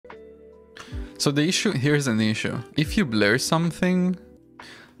So the issue, here's an issue. If you blur something,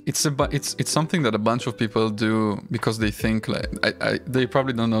 it's something that a bunch of people do because they think like, they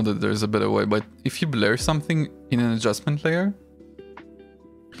probably don't know that there's a better way, but if you blur something in an adjustment layer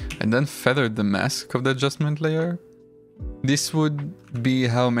and then feather the mask of the adjustment layer, this would be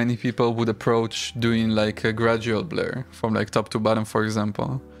how many people would approach doing like a gradual blur from like top to bottom, for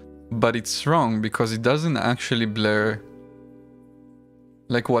example. But it's wrong because it doesn't actually blur.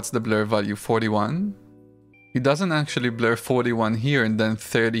 Like, what's the blur value? 41? It doesn't actually blur 41 here and then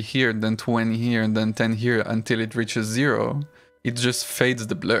 30 here and then 20 here and then 10 here until it reaches 0. It just fades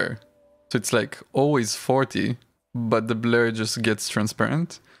the blur. So it's like always 40, but the blur just gets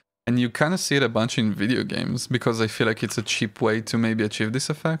transparent. And you kind of see it a bunch in video games because I feel like it's a cheap way to maybe achieve this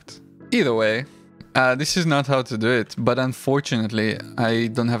effect. Either way, this is not how to do it, but unfortunately, I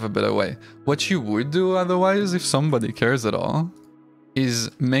don't have a better way. What you would do otherwise, if somebody cares at all,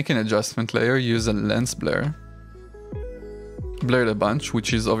 is make an adjustment layer, use a lens blur, blur it a bunch,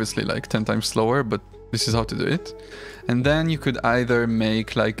 which is obviously like 10 times slower, but this is how to do it. And then you could either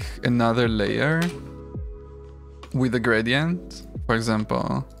make like another layer with a gradient, for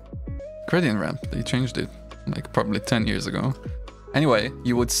example, gradient ramp, they changed it like probably 10 years ago. Anyway,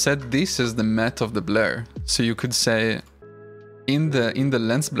 you would set this as the matte of the blur. So you could say in the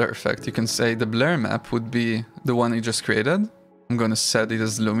lens blur effect, you can say the blur map would be the one you just created. I'm gonna set it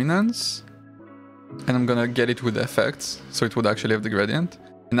as luminance and I'm gonna get it with the effects, so it would actually have the gradient.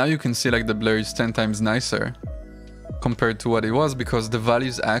 And now you can see like the blur is 10 times nicer compared to what it was because the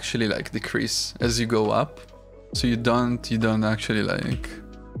values actually like decrease as you go up. So you don't actually like,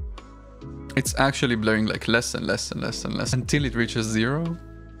 it's actually blurring like less and less and less and less until it reaches 0,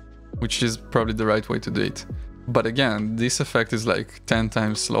 which is probably the right way to do it. But again, this effect is like 10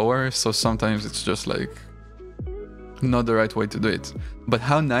 times slower, so sometimes it's just like not the right way to do it. But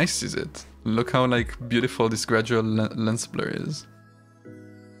how nice is it? Look how like beautiful this gradual lens blur is.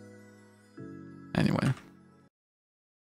 Anyway.